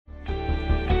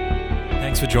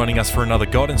Thanks for joining us for another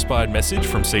God-inspired message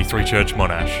from C3 Church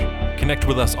Monash. Connect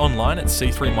with us online at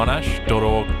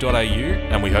c3monash.org.au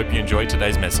and we hope you enjoy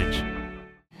today's message.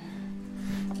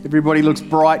 Everybody looks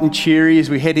bright and cheery as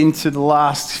we head into the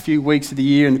last few weeks of the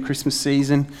year and the Christmas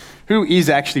season. Who is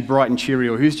actually bright and cheery,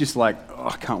 or who's just like, oh,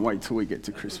 I can't wait till we get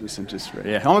to Christmas and just,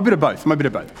 yeah, I'm a bit of both.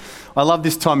 I love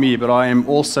this time of year, but I am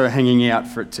also hanging out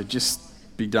for it to just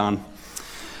be done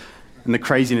and the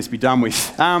craziness be done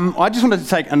with. I just wanted to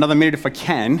take another minute, if I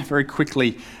can, very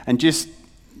quickly, and just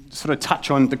sort of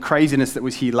touch on the craziness that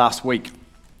was here last week.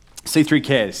 C3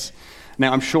 Cares.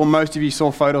 Now, I'm sure most of you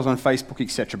saw photos on Facebook,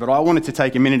 etc., but I wanted to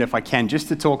take a minute, if I can, just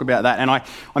to talk about that. And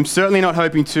I'm certainly not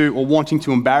hoping to or wanting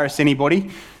to embarrass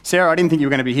anybody. Sarah, I didn't think you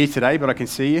were going to be here today, but I can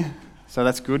see you, so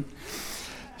that's good.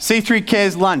 C3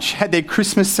 Cares Lunch had their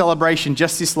Christmas celebration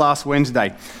just this last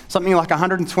Wednesday. Something like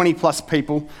 120 plus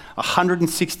people,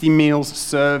 160 meals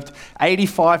served,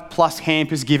 85 plus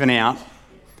hampers given out,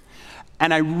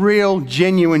 and a real,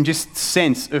 genuine just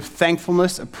sense of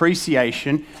thankfulness,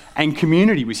 appreciation, and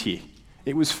community was here.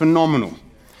 It was phenomenal.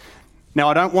 Now,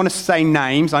 I don't want to say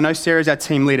names. I know Sarah's our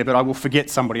team leader, but I will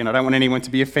forget somebody, and I don't want anyone to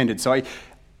be offended. So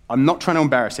I'm not trying to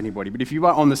embarrass anybody, but if you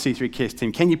are on the C3 Cares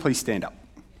team, can you please stand up?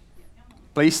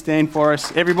 Please stand for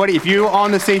us. Everybody, if you are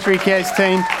on the C3 Cares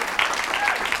team,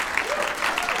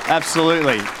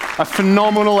 absolutely. A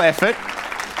phenomenal effort.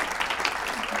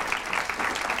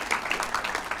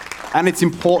 And it's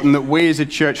important that we as a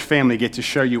church family get to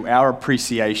show you our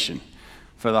appreciation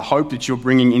for the hope that you're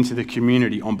bringing into the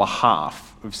community on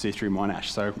behalf of C3 Monash.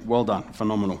 So well done,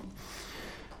 phenomenal.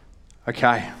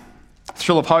 Okay,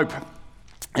 Thrill of Hope,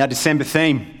 our December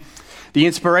theme. The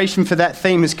inspiration for that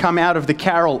theme has come out of the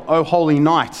carol, O Holy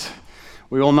Night.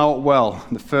 We all know it well.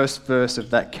 The first verse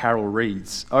of that carol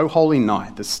reads, O holy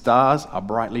night, the stars are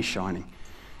brightly shining.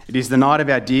 It is the night of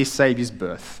our dear Saviour's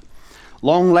birth.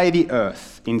 Long lay the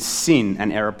earth in sin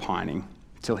and error pining,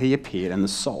 till he appeared and the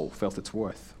soul felt its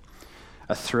worth.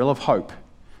 A thrill of hope,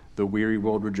 the weary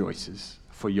world rejoices,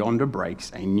 for yonder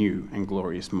breaks a new and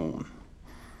glorious morn.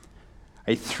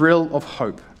 A thrill of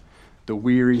hope, the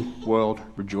weary world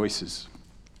rejoices.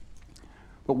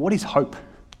 But what is hope?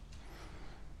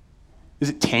 Is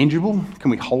it tangible? Can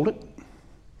we hold it?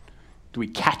 Do we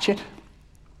catch it?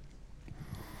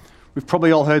 We've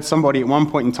probably all heard somebody at one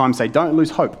point in time say, don't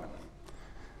lose hope.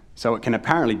 So it can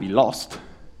apparently be lost.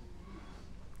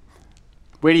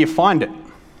 Where do you find it?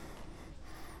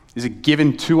 Is it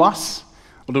given to us,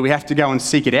 or do we have to go and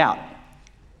seek it out?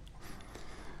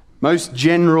 Most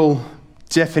general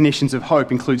definitions of hope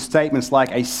include statements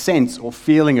like a sense or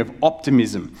feeling of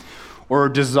optimism or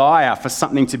a desire for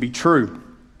something to be true.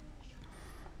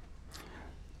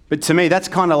 But to me, that's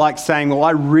kind of like saying, well,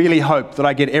 I really hope that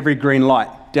I get every green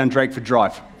light down Drakeford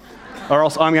Drive, or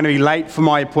else I'm going to be late for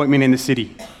my appointment in the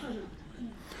city.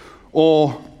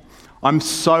 Or I'm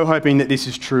so hoping that this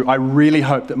is true. I really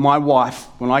hope that my wife,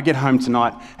 when I get home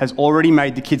tonight, has already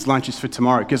made the kids' lunches for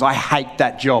tomorrow, because I hate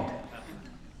that job.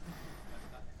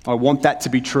 I want that to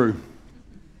be true.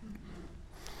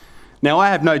 Now, I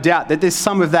have no doubt that there's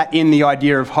some of that in the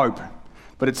idea of hope,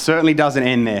 but it certainly doesn't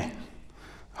end there.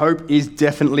 Hope is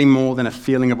definitely more than a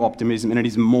feeling of optimism, and it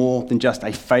is more than just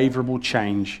a favourable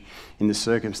change in the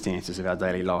circumstances of our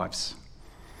daily lives.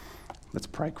 Let's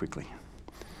pray quickly.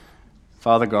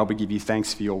 Father God, we give you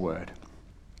thanks for your word.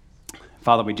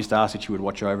 Father, we just ask that you would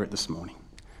watch over it this morning.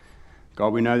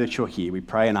 God, we know that you're here. We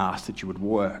pray and ask that you would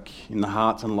work in the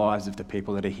hearts and lives of the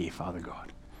people that are here, Father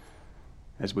God,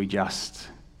 as we just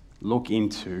look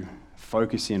into,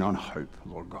 focus in on hope,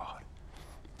 Lord God.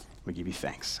 We give you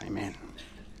thanks. Amen.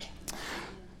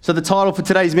 So the title for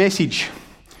today's message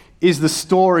is The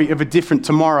Story of a Different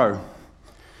Tomorrow.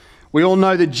 We all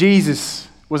know that Jesus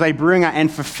was a bringer and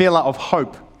fulfiller of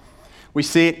hope. We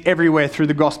see it everywhere through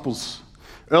the Gospels.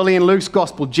 Early in Luke's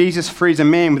Gospel, Jesus frees a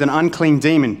man with an unclean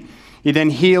demon. He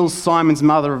then heals Simon's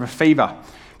mother of a fever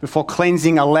before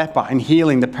cleansing a leper and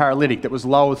healing the paralytic that was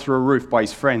lowered through a roof by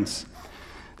his friends.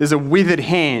 There's a withered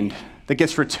hand that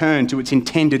gets returned to its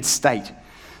intended state.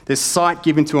 There's sight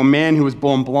given to a man who was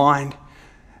born blind.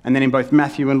 And then in both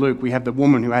Matthew and Luke, we have the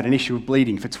woman who had an issue of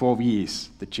bleeding for 12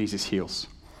 years that Jesus heals.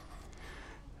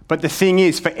 But the thing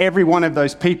is, for every one of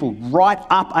those people, right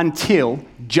up until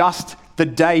just the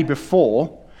day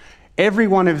before, every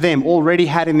one of them already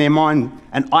had in their mind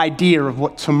an idea of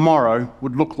what tomorrow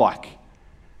would look like.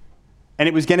 And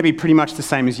it was going to be pretty much the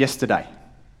same as yesterday.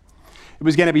 It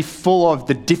was going to be full of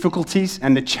the difficulties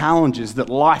and the challenges that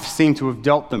life seemed to have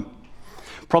dealt them.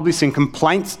 Probably some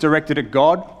complaints directed at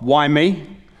God. Why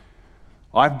me?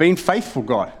 I've been faithful,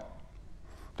 God.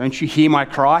 Don't you hear my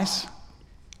cries?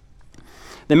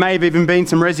 There may have even been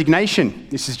some resignation.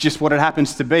 This is just what it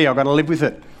happens to be. I've got to live with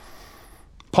it.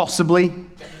 Possibly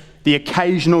the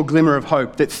occasional glimmer of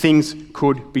hope that things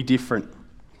could be different.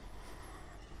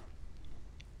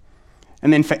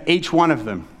 And then for each one of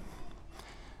them,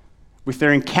 with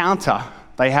their encounter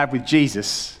they have with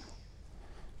Jesus,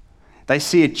 they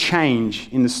see a change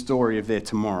in the story of their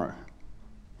tomorrow.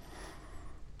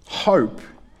 Hope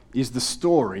is the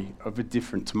story of a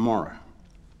different tomorrow.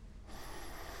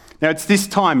 Now, it's this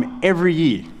time every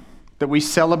year that we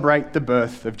celebrate the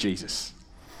birth of Jesus.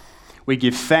 We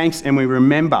give thanks and we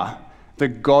remember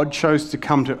that God chose to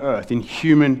come to earth in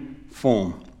human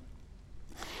form.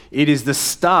 It is the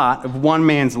start of one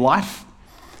man's life,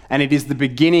 and it is the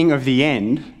beginning of the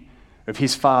end of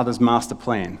his Father's master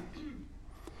plan.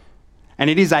 And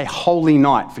it is a holy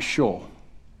night for sure,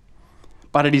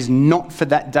 but it is not for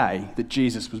that day that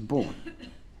Jesus was born.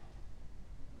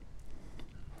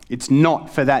 It's not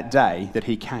for that day that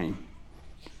he came.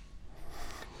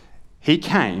 He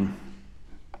came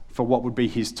for what would be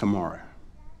his tomorrow,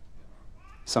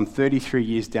 some 33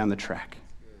 years down the track.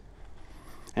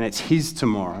 And it's his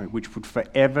tomorrow which would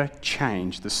forever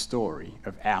change the story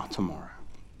of our tomorrow.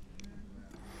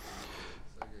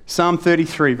 Psalm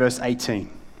 33, verse 18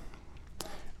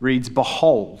 reads,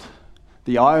 "Behold,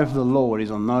 the eye of the Lord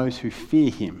is on those who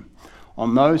fear him,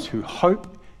 on those who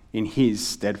hope in his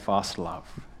steadfast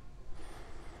love."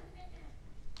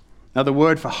 Now, the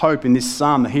word for hope in this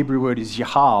psalm, the Hebrew word is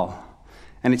yahal,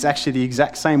 and it's actually the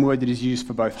exact same word that is used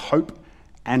for both hope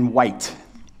and wait.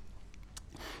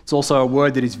 It's also a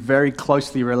word that is very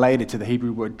closely related to the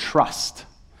Hebrew word trust.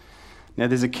 Now,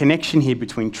 there's a connection here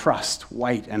between trust,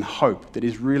 wait, and hope that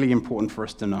is really important for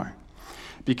us to know.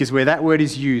 Because where that word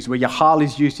is used, where yahal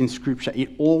is used in Scripture,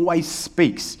 it always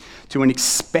speaks to an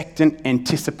expectant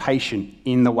anticipation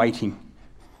in the waiting.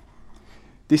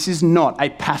 This is not a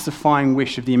pacifying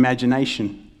wish of the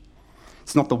imagination.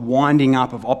 It's not the winding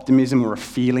up of optimism or a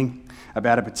feeling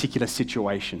about a particular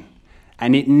situation.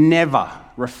 And it never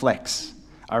reflects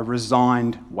a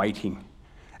resigned waiting,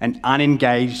 an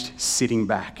unengaged sitting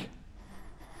back.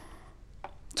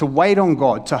 To wait on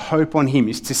God, to hope on him,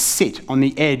 is to sit on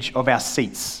the edge of our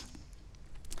seats,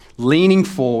 leaning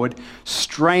forward,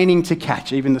 straining to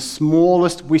catch even the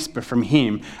smallest whisper from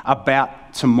him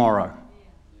about tomorrow.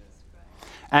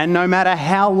 And no matter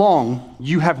how long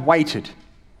you have waited,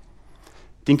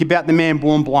 think about the man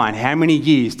born blind. How many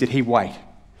years did he wait?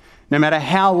 No matter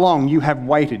how long you have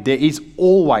waited, there is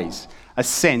always a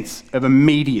sense of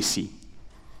immediacy.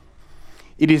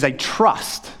 It is a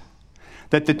trust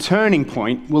that the turning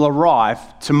point will arrive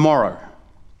tomorrow.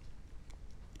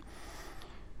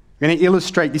 We're going to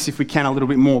illustrate this, if we can, a little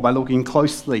bit more by looking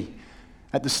closely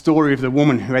at the story of the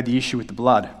woman who had the issue with the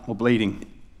blood or bleeding.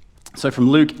 So from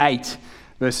Luke 8,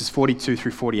 verses 42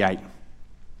 through 48.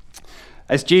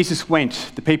 As Jesus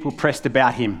went, the people pressed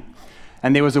about him,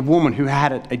 and there was a woman who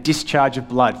had a discharge of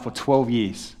blood for 12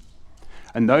 years.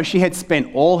 And though she had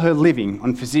spent all her living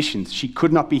on physicians, she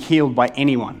could not be healed by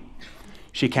anyone.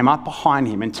 She came up behind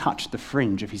him and touched the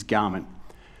fringe of his garment,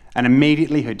 and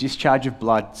immediately her discharge of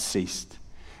blood ceased.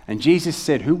 And Jesus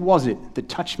said, "Who was it that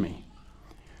touched me?"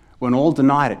 When all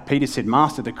denied it, Peter said,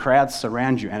 "Master, the crowds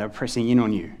surround you and are pressing in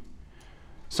on you."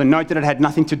 So note that it had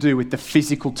nothing to do with the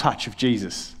physical touch of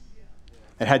Jesus.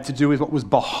 It had to do with what was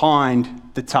behind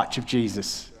the touch of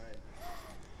Jesus.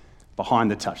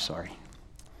 Behind the touch, sorry.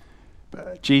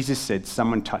 But Jesus said,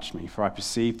 "Someone touched me, for I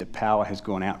perceive that power has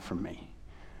gone out from me."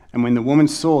 And when the woman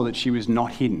saw that she was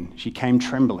not hidden, she came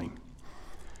trembling,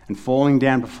 and falling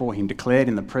down before him, declared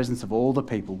in the presence of all the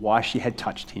people why she had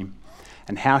touched him,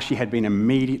 and how she had been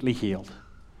immediately healed.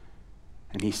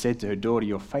 And he said to her, "Daughter,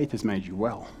 your faith has made you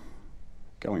well.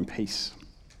 Go in peace."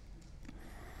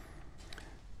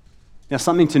 Now,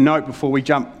 something to note before we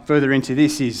jump further into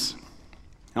this is,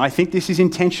 and I think this is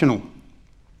intentional.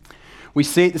 We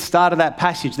see at the start of that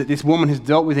passage that this woman has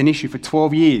dealt with an issue for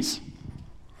 12 years.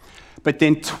 But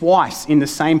then twice in the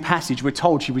same passage, we're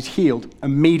told she was healed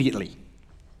immediately.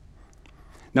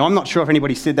 Now, I'm not sure if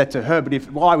anybody said that to her, but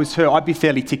if I was her, I'd be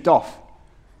fairly ticked off.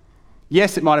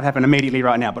 Yes, it might have happened immediately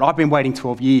right now, but I've been waiting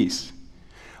 12 years.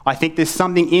 I think there's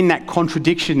something in that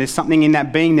contradiction. There's something in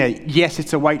that being there. Yes,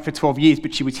 it's a wait for 12 years,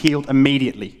 but she was healed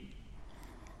immediately.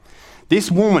 This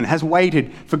woman has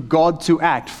waited for God to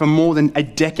act for more than a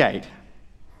decade.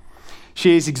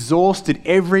 She has exhausted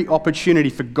every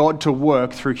opportunity for God to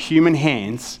work through human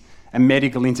hands and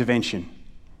medical intervention.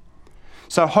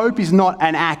 So hope is not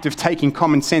an act of taking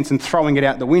common sense and throwing it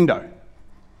out the window.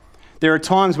 There are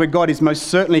times where God is most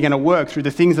certainly going to work through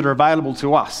the things that are available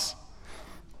to us.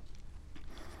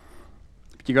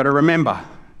 But you've got to remember,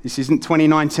 this isn't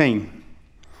 2019.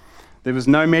 There was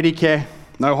no Medicare,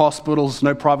 no hospitals,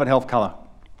 no private health cover.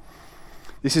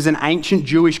 This is an ancient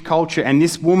Jewish culture, and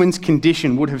this woman's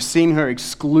condition would have seen her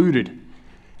excluded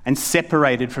and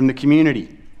separated from the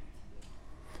community.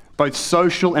 Both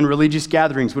social and religious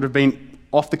gatherings would have been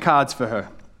off the cards for her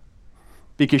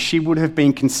because she would have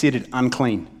been considered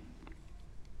unclean.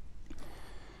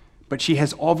 But she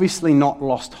has obviously not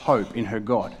lost hope in her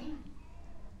God.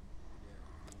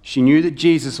 She knew that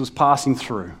Jesus was passing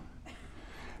through,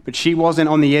 but she wasn't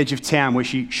on the edge of town where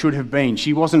she should have been.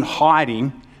 She wasn't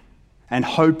hiding and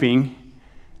hoping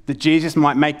that Jesus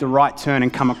might make the right turn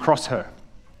and come across her.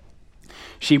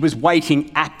 She was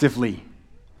waiting actively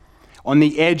on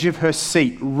the edge of her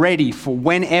seat, ready for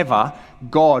whenever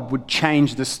God would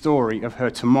change the story of her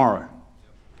tomorrow.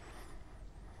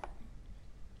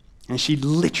 And she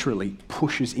literally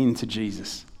pushes into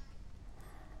Jesus.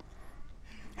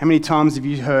 How many times have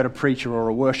you heard a preacher or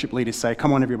a worship leader say,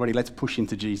 "Come on everybody, let's push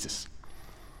into Jesus"?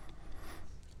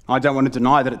 I don't want to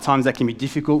deny that at times that can be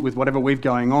difficult with whatever we've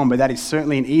going on, but that is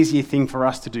certainly an easier thing for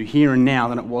us to do here and now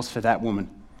than it was for that woman.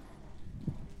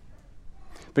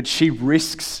 But she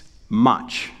risks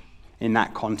much in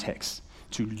that context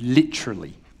to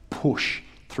literally push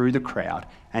through the crowd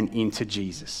and into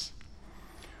Jesus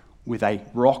with a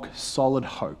rock-solid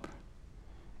hope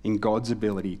in God's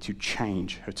ability to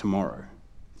change her tomorrow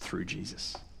through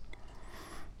Jesus.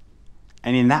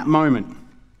 And in that moment,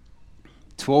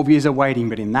 12 years of waiting,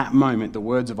 but in that moment, the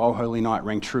words of O Holy Night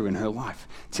rang true in her life,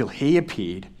 till he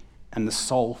appeared and the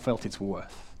soul felt its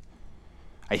worth.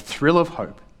 A thrill of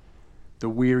hope, the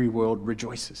weary world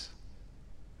rejoices,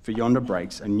 for yonder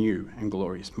breaks a new and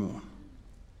glorious morn.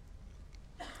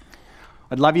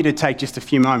 I'd love you to take just a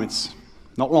few moments,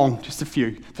 not long, just a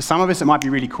few. For some of us, it might be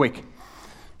really quick.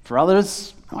 For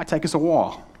others, it might take us a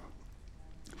while.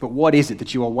 But what is it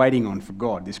that you are waiting on for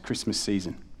God this Christmas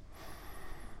season?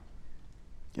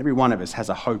 Every one of us has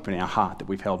a hope in our heart that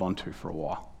we've held on to for a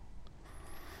while.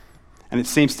 And it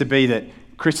seems to be that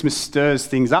Christmas stirs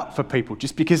things up for people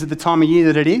just because of the time of year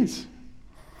that it is.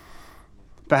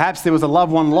 Perhaps there was a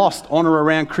loved one lost on or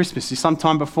around Christmas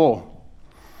sometime before.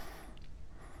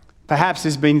 Perhaps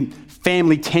there's been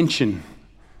family tension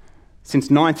since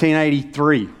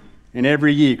 1983, and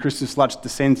every year Christmas lunch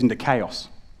descends into chaos.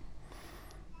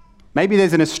 Maybe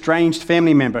there's an estranged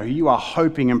family member who you are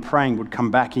hoping and praying would come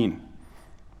back in.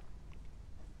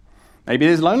 Maybe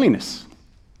there's loneliness.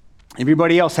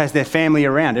 Everybody else has their family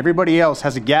around. Everybody else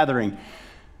has a gathering.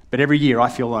 But every year I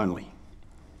feel lonely.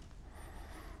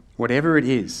 Whatever it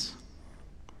is,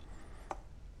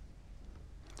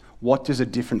 what does a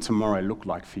different tomorrow look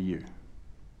like for you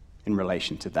in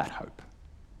relation to that hope?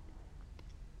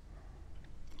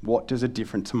 What does a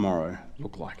different tomorrow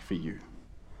look like for you?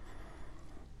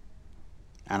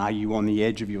 And are you on the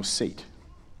edge of your seat?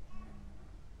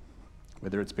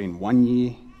 Whether it's been 1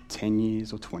 year, 10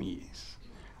 years, or 20 years,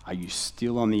 are you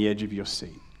still on the edge of your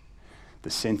seat?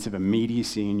 The sense of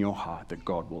immediacy in your heart that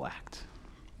God will act.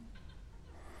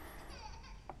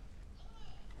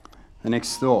 The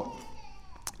next thought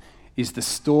is the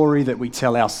story that we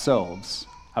tell ourselves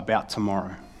about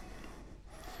tomorrow.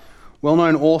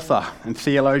 Well-known author and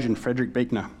theologian Frederick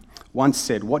Buechner once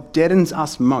said, "What deadens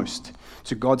us most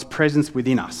to God's presence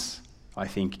within us, I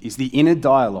think, is the inner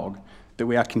dialogue that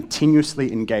we are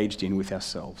continuously engaged in with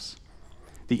ourselves,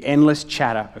 the endless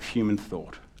chatter of human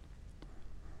thought."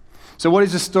 So what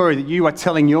is the story that you are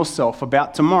telling yourself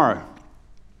about tomorrow?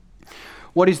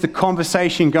 What is the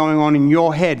conversation going on in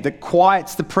your head that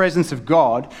quiets the presence of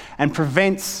God and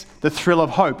prevents the thrill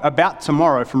of hope about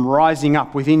tomorrow from rising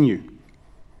up within you?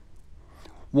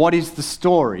 What is the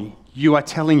story you are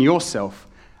telling yourself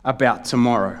about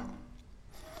tomorrow?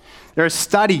 There are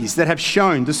studies that have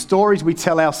shown the stories we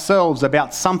tell ourselves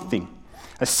about something,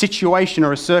 a situation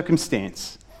or a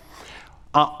circumstance,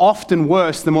 are often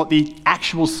worse than what the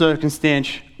actual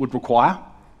circumstance would require.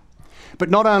 But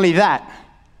not only that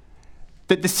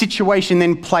the situation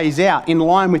then plays out in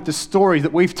line with the story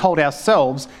that we've told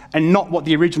ourselves and not what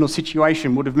the original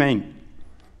situation would have been.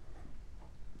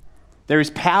 There is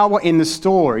power in the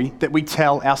story that we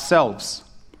tell ourselves.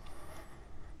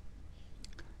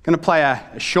 I'm going to play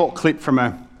a short clip from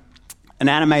an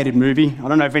animated movie. I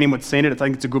don't know if anyone's seen it. I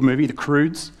think it's a good movie, The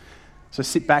Croods. So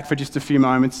sit back for just a few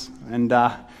moments and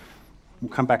we'll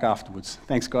come back afterwards.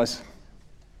 Thanks, guys.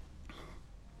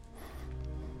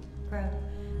 Bro, how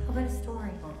about a story?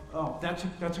 Oh, that's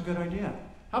a good idea.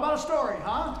 How about a story,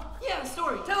 huh? Yeah, a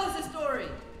story. Tell us a story.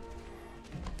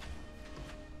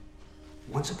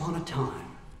 Once upon a time,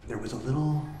 there was a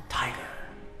little tiger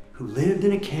who lived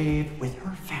in a cave with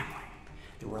her family.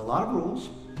 There were a lot of rules,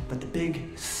 but the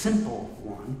big, simple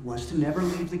one was to never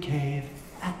leave the cave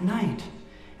at night,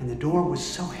 and the door was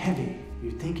so heavy,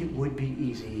 you'd think it would be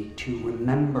easy to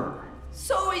remember.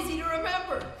 So easy to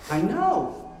remember. I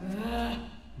know.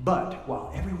 But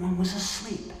while everyone was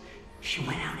asleep, she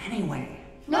went out anyway.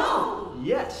 No.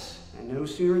 Yes, and no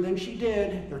sooner than she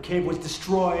did, their cave was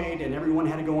destroyed, and everyone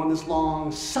had to go on this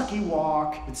long, sucky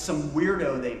walk with some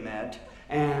weirdo they met,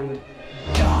 and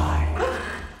died.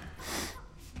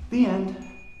 The end.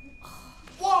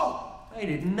 Whoa! I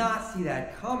did not see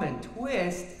that coming.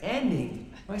 Twist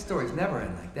ending. My stories never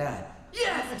end like that.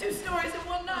 Yes, 2 stories in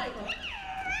one night.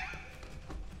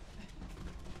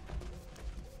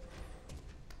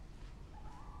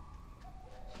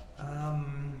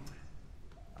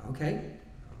 Okay.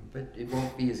 But it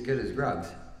won't be as good as Grug's.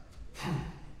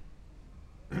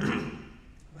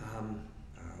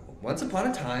 Once upon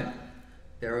a time,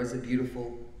 there was a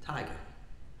beautiful tiger.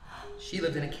 She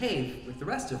lived in a cave with the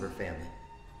rest of her family.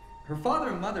 Her father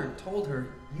and mother told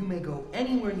her, "You may go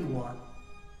anywhere you want,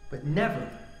 but never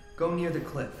go near the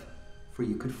cliff, for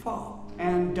you could fall."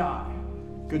 And die.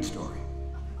 Good story.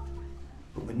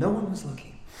 But when no one was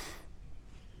looking,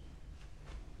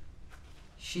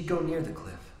 she'd go near the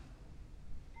cliff.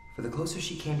 For the closer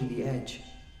she came to the edge,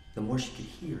 the more she could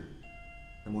hear,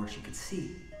 the more she could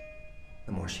see,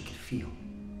 the more she could feel.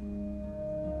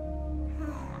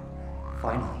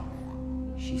 Finally,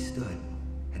 she stood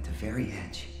at the very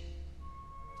edge.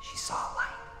 She saw a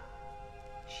light.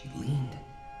 She leaned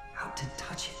out to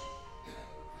touch it.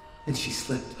 And she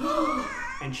slipped.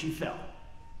 And she fell.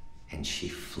 And she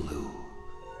flew.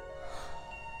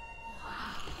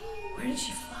 Where did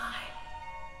she fly?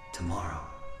 Tomorrow.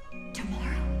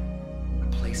 Tomorrow. A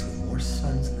place with more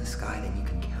suns in the sky than you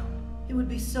can count. It would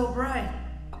be so bright.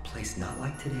 A place not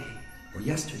like today or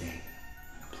yesterday.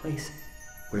 A place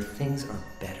where things are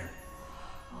better.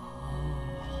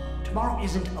 Tomorrow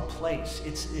isn't a place.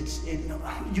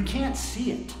 You can't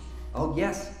see it. Oh,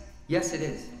 yes. Yes, it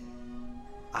is.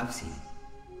 I've seen it.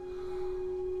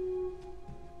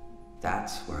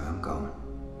 That's where I'm going.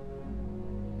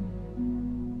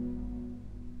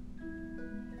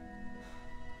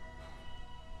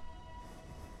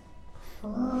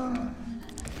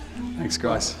 Thanks,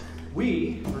 guys.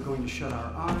 We are going to shut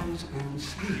our eyes and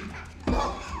sleep.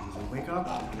 When we wake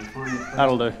up, we find a place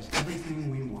That'll do. that has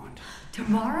everything we want.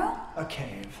 Tomorrow? A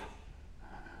cave.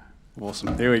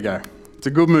 Awesome. There we go. It's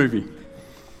a good movie.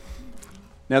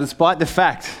 Now, despite the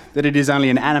fact that it is only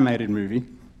an animated movie,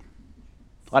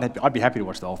 I'd be happy to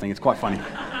watch the whole thing. It's quite funny.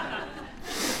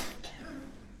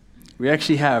 We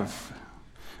actually have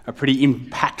a pretty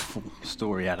impactful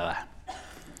story out of that.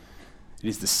 It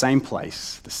is the same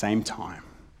place, the same time,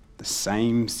 the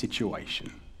same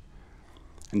situation,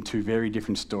 and 2 very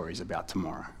different stories about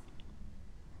tomorrow.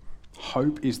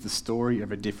 Hope is the story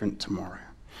of a different tomorrow,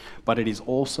 but it is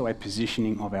also a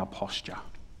positioning of our posture.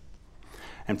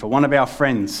 And for one of our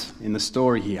friends in the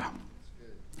story here,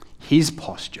 his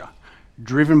posture,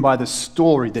 driven by the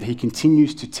story that he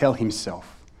continues to tell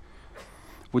himself,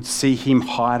 would see him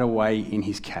hide away in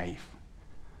his cave,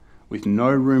 with no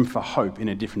room for hope in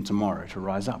a different tomorrow to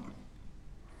rise up.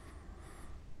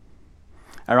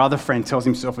 Our other friend tells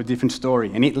himself a different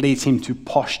story, and it leads him to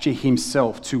posture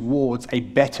himself towards a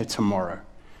better tomorrow.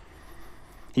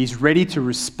 He's ready to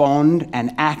respond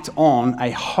and act on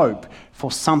a hope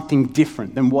for something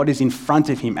different than what is in front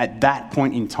of him at that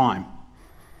point in time.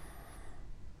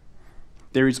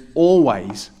 There is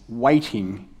always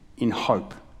waiting in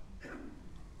hope.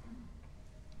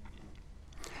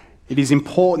 It is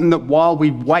important that while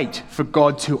we wait for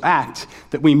God to act,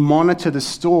 that we monitor the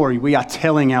story we are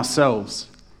telling ourselves.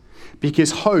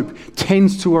 Because hope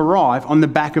tends to arrive on the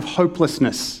back of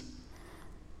hopelessness.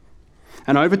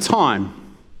 And over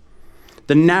time,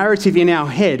 the narrative in our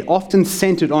head, often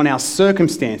centered on our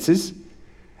circumstances,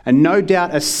 and no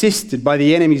doubt assisted by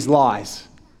the enemy's lies,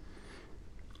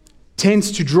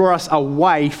 tends to draw us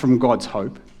away from God's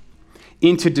hope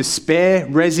into despair,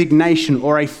 resignation,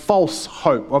 or a false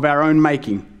hope of our own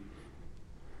making.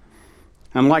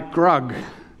 And like Grug,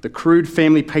 the crude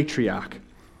family patriarch,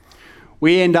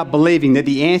 we end up believing that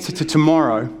the answer to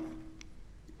tomorrow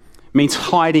means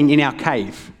hiding in our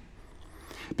cave.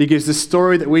 Because the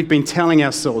story that we've been telling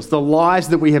ourselves, the lies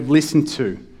that we have listened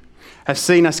to, have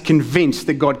seen us convinced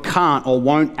that God can't or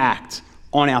won't act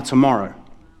on our tomorrow.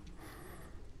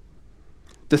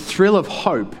 The thrill of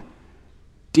hope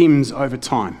dims over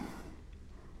time.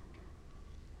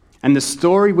 And the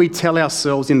story we tell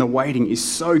ourselves in the waiting is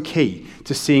so key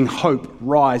to seeing hope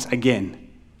rise again.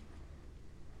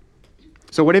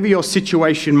 So whatever your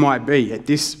situation might be at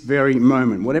this very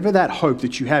moment, whatever that hope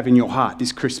that you have in your heart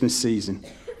this Christmas season,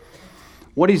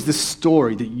 what is the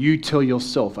story that you tell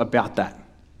yourself about that?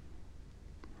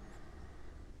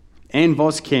 Anne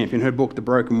Voskamp, in her book The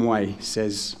Broken Way,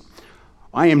 says,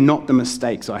 "I am not the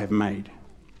mistakes I have made.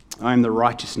 I am the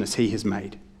righteousness he has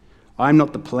made. I am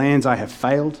not the plans I have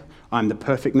failed. I am the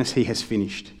perfectness he has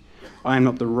finished. I am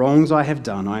not the wrongs I have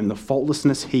done. I am the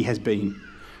faultlessness he has been.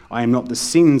 I am not the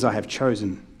sins I have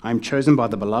chosen. I am chosen by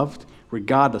the beloved,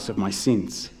 regardless of my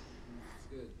sins.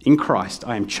 In Christ,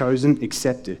 I am chosen,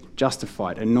 accepted,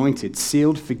 justified, anointed,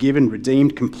 sealed, forgiven,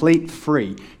 redeemed, complete,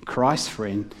 free, Christ's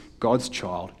friend, God's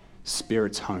child,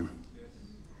 Spirit's home."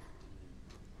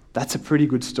 That's a pretty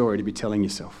good story to be telling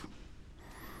yourself.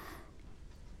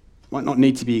 Might not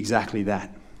need to be exactly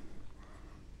that,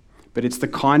 but it's the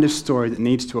kind of story that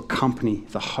needs to accompany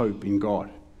the hope in God.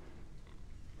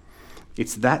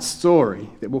 It's that story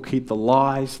that will keep the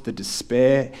lies, the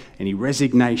despair, any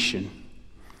resignation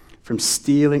from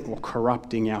stealing or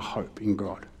corrupting our hope in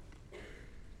God.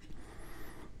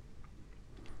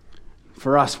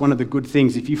 For us, one of the good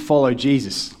things, if you follow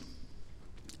Jesus,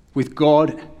 with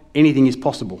God, anything is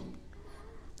possible.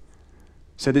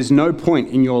 So there's no point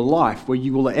in your life where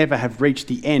you will ever have reached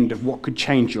the end of what could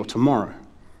change your tomorrow.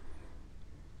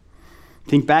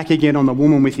 Think back again on the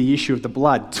woman with the issue of the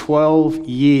blood. 12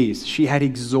 years. She had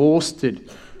exhausted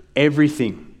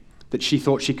everything that she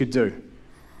thought she could do.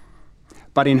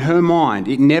 But in her mind,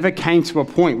 it never came to a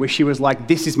point where she was like,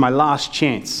 this is my last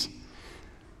chance.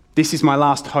 This is my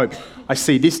last hope. I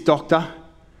see this doctor,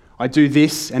 I do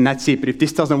this, and that's it. But if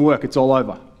this doesn't work, it's all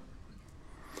over.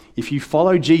 If you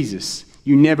follow Jesus,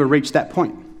 you never reach that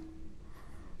point.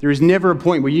 There is never a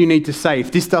point where you need to say,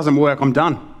 if this doesn't work, I'm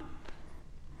done.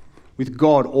 With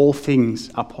God, all things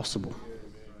are possible.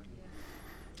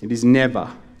 It is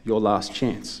never your last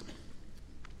chance.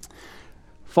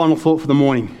 Final thought for the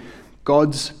morning.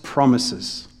 God's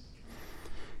promises.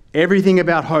 Everything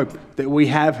about hope that we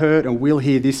have heard and will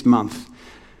hear this month,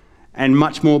 and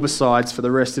much more besides for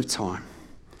the rest of time,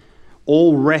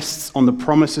 all rests on the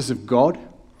promises of God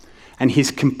and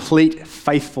his complete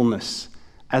faithfulness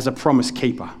as a promise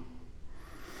keeper.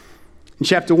 In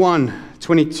chapter 1,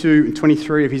 22 and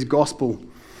 23 of his gospel,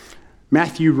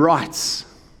 Matthew writes,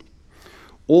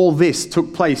 "All this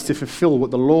took place to fulfill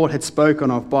what the Lord had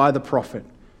spoken of by the prophet.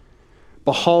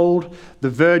 Behold, the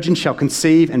virgin shall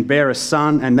conceive and bear a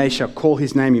son, and they shall call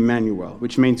his name Emmanuel,"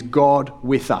 which means God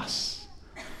with us.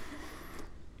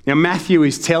 Now, Matthew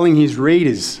is telling his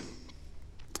readers,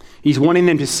 he's wanting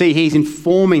them to see, he's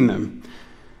informing them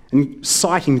and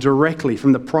citing directly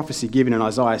from the prophecy given in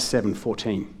Isaiah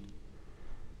 7:14.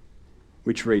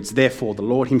 Which reads, "Therefore the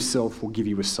Lord himself will give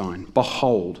you a sign.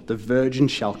 Behold, the virgin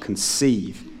shall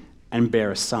conceive and bear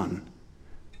a son,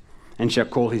 and shall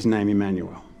call his name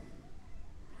Emmanuel."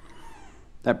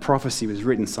 That prophecy was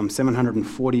written some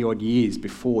 740 odd years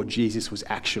before Jesus was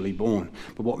actually born.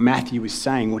 But what Matthew is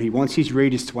saying, what he wants his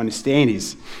readers to understand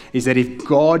is that if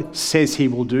God says he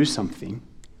will do something,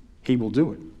 he will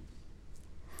do it.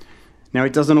 Now,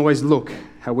 it doesn't always look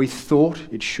how we thought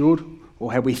it should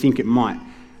or how we think it might.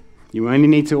 You only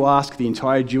need to ask the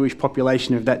entire Jewish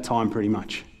population of that time, pretty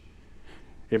much.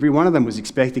 Every one of them was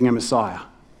expecting a Messiah.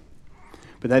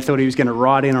 But they thought he was going to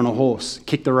ride in on a horse,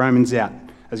 kick the Romans out,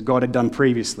 as God had done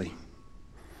previously.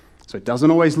 So it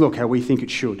doesn't always look how we think it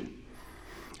should.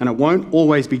 And it won't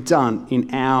always be done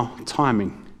in our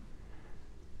timing.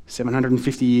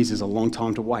 750 years is a long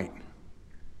time to wait.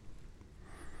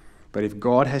 But if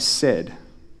God has said,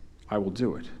 "I will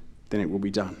do it," then it will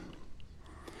be done.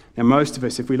 Now, most of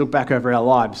us, if we look back over our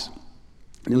lives,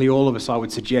 nearly all of us, I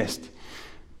would suggest,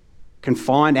 can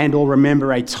find and or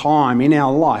remember a time in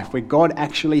our life where God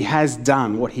actually has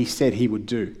done what he said he would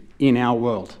do in our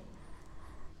world.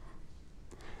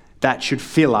 That should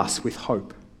fill us with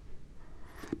hope.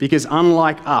 Because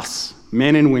unlike us,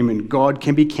 men and women, God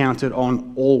can be counted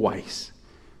on always.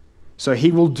 So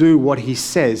he will do what he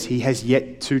says he has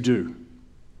yet to do.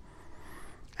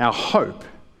 Our hope,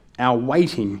 our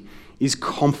waiting, is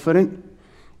confident,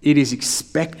 it is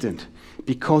expectant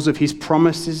because of his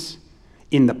promises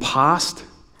in the past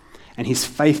and his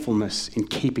faithfulness in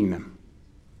keeping them.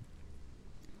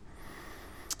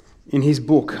 In his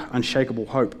book, Unshakable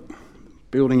Hope,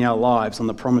 Building Our Lives on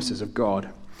the Promises of God,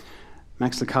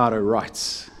 Max Lucado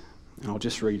writes, and I'll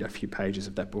just read a few pages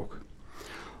of that book.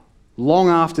 "Long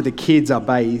after the kids are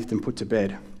bathed and put to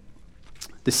bed,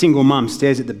 the single mum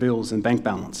stares at the bills and bank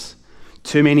balance.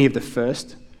 Too many of the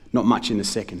first, not much in the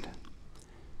second.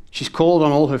 She's called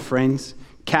on all her friends,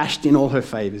 cashed in all her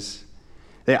favours.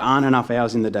 There aren't enough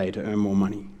hours in the day to earn more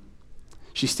money.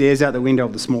 She stares out the window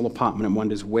of the small apartment and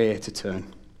wonders where to turn.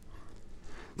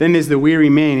 Then there's the weary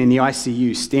man in the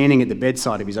ICU standing at the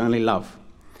bedside of his only love.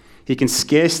 He can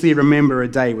scarcely remember a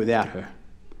day without her.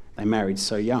 They married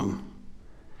so young.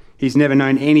 He's never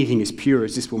known anything as pure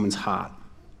as this woman's heart.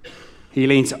 He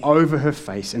leans over her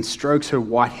face and strokes her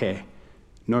white hair.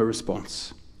 No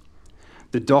response.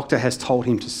 The doctor has told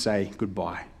him to say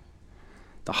goodbye.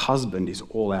 The husband is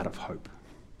all out of hope.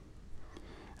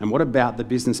 And what about the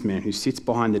businessman who sits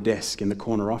behind the desk in the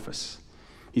corner office?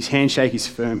 His handshake is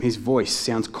firm, his voice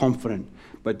sounds confident,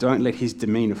 but don't let his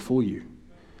demeanour fool you.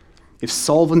 If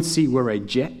solvency were a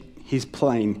jet, his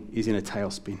plane is in a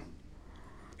tailspin.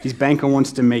 His banker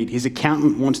wants to meet, his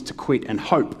accountant wants to quit, and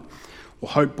hope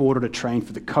boarded a train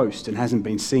for the coast and hasn't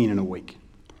been seen in a week.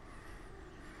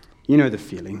 You know the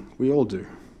feeling, we all do.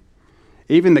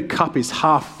 Even the cup is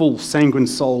half full sanguine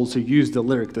souls who use the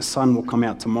lyric, "The sun will come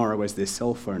out tomorrow," as their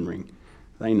cell phone ring.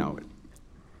 They know it.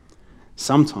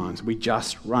 Sometimes we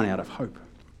just run out of hope.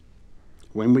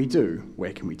 When we do,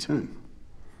 where can we turn?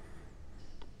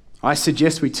 I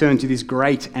suggest we turn to this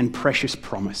great and precious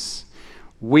promise.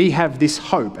 We have this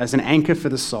hope as an anchor for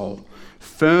the soul,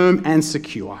 firm and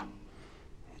secure.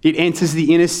 It enters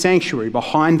the inner sanctuary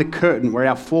behind the curtain where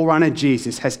our forerunner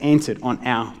Jesus has entered on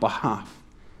our behalf.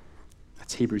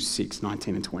 That's Hebrews 6,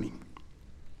 19 and 20.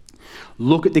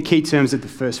 Look at the key terms of the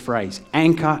first phrase,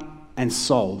 anchor and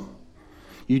soul.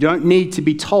 You don't need to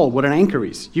be told what an anchor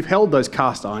is. You've held those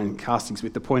cast iron castings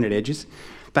with the pointed edges.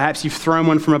 Perhaps you've thrown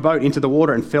one from a boat into the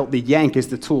water and felt the yank as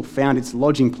the tool found its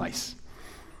lodging place.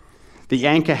 The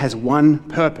anchor has one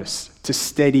purpose: to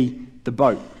steady the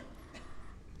boat.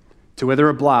 To weather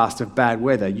a blast of bad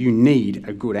weather, you need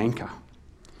a good anchor.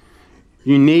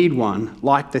 You need one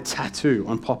like the tattoo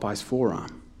on Popeye's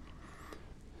forearm.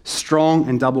 Strong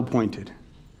and double-pointed.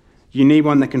 You need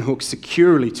one that can hook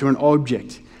securely to an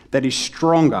object that is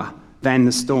stronger than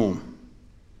the storm.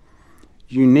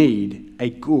 You need a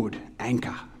good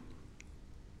anchor.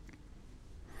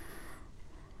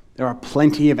 There are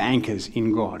plenty of anchors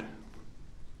in God.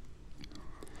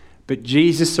 But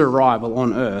Jesus' arrival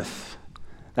on earth,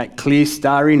 that clear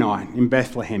starry night in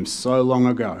Bethlehem so long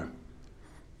ago,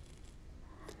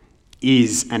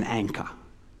 is an anchor.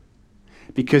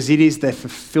 Because it is the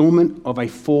fulfillment of a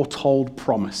foretold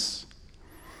promise.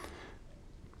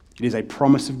 It is a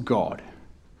promise of God,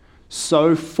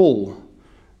 so full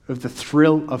of the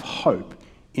thrill of hope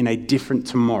in a different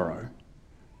tomorrow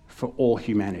for all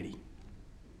humanity.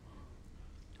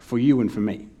 For you and for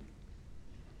me.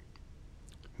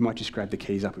 We might just grab the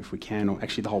keys up if we can, or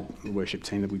actually the whole worship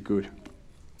team, that'd be good.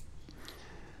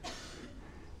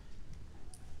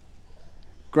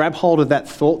 Grab hold of that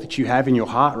thought that you have in your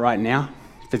heart right now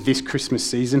for this Christmas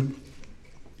season.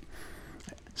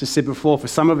 As I said before, for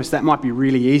some of us that might be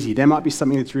really easy. There might be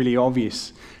something that's really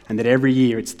obvious and that every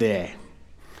year it's there.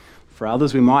 For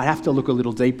others, we might have to look a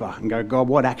little deeper and go, God,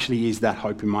 what actually is that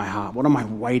hope in my heart? What am I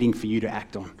waiting for you to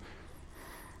act on?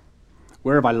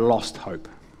 Where have I lost hope?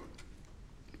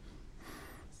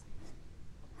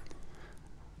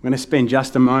 I'm going to spend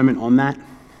just a moment on that.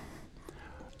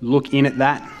 Look in at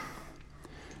that.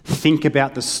 Think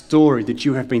about the story that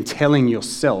you have been telling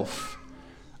yourself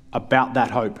about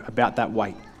that hope, about that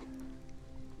weight.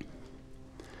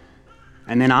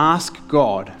 And then ask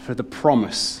God for the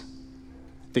promise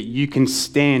that you can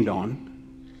stand on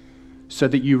so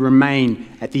that you remain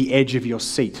at the edge of your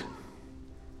seat.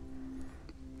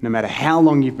 No matter how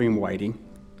long you've been waiting,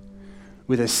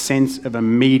 with a sense of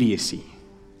immediacy.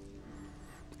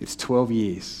 It's 12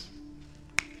 years,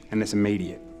 and it's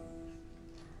immediate.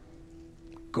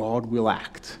 God will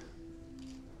act.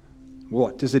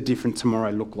 What does a different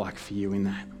tomorrow look like for you in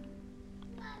that?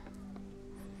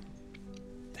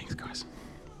 Thanks, guys.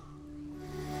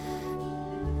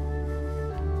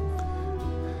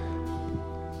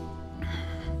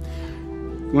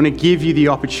 I want to give you the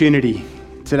opportunity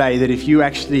today that if you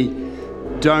actually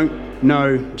don't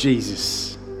know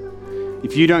Jesus,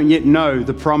 if you don't yet know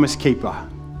the promise keeper,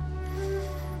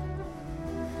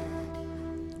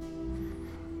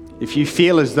 if you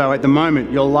feel as though at the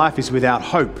moment your life is without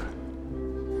hope,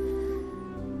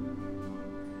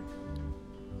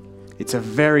 it's a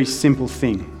very simple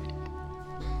thing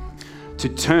to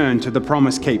turn to the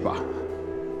promise keeper.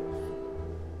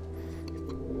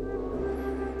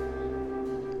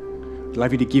 I'd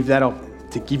love you to give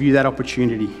you that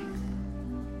opportunity.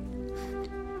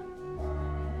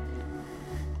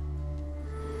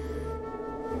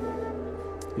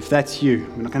 If that's you,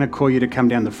 we're not going to call you to come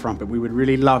down the front, but we would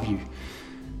really love you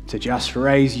to just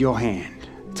raise your hand.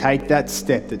 Take that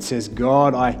step that says,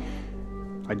 God,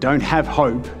 I don't have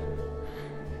hope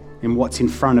in what's in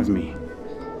front of me,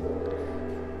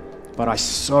 but I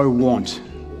so want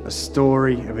a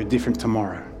story of a different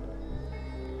tomorrow.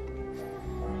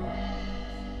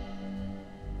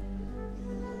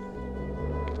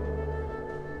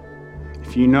 If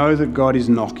if you know that God is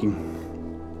knocking,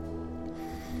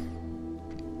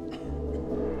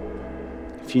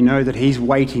 if you know that He's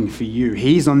waiting for you,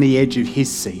 He's on the edge of His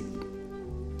seat.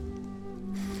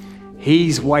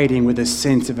 He's waiting with a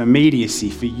sense of immediacy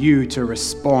for you to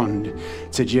respond,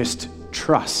 to just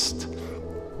trust.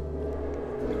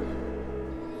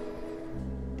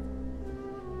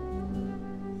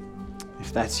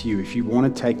 If that's you, if you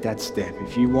want to take that step,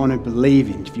 if you want to believe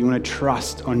in, if you want to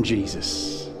trust on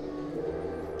Jesus,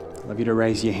 I'd love you to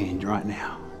raise your hand right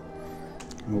now.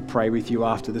 And we'll pray with you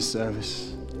after the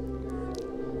service.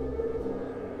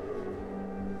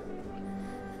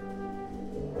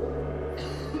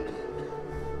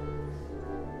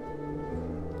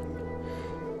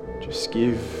 Just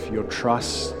give your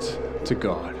trust to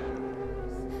God.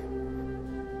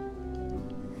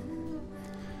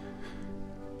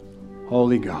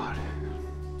 Holy God,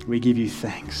 we give you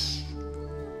thanks.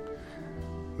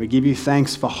 We give you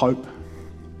thanks for hope.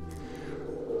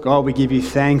 God, we give you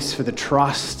thanks for the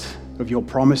trust of your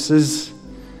promises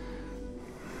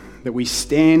that we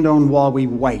stand on while we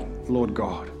wait, Lord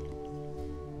God.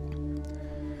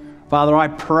 Father, I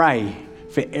pray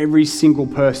for every single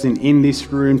person in this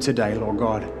room today, Lord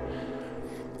God.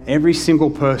 Every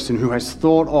single person who has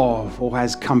thought of or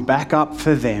has come back up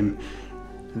for them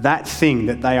that thing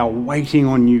that they are waiting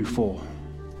on you for.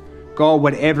 God,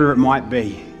 whatever it might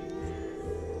be.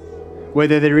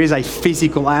 Whether there is a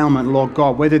physical ailment, Lord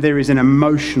God, whether there is an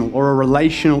emotional or a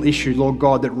relational issue, Lord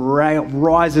God, that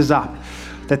rises up,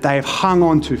 that they have hung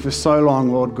on to for so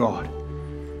long, Lord God.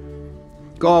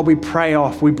 God, we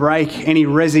we break any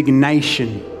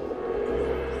resignation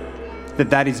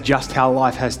that is just how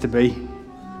life has to be.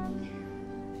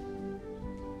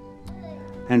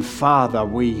 And Father,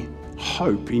 we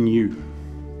hope in you.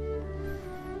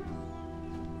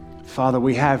 Father,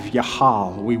 we have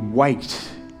Yahal. We wait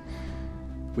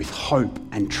with hope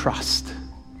and trust.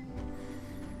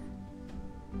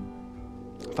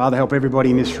 Father, help everybody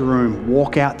in this room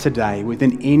walk out today with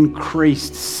an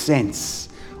increased sense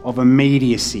of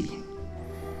immediacy,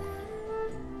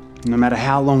 no matter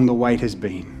how long the wait has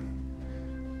been.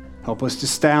 Help us to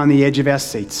stay on the edge of our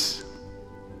seats.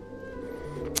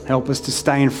 Help us to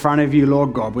stay in front of you,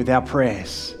 Lord God, with our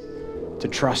prayers, to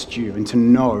trust you and to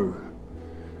know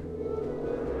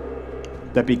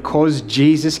that because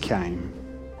Jesus came,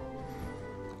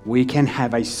 we can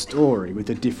have a story with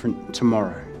a different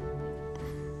tomorrow.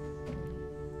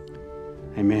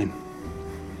 Amen.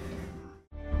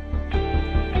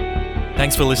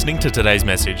 Thanks for listening to today's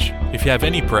message. If you have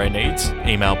any prayer needs,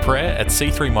 email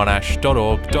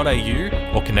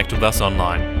prayer@c3monash.org.au or connect with us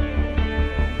online.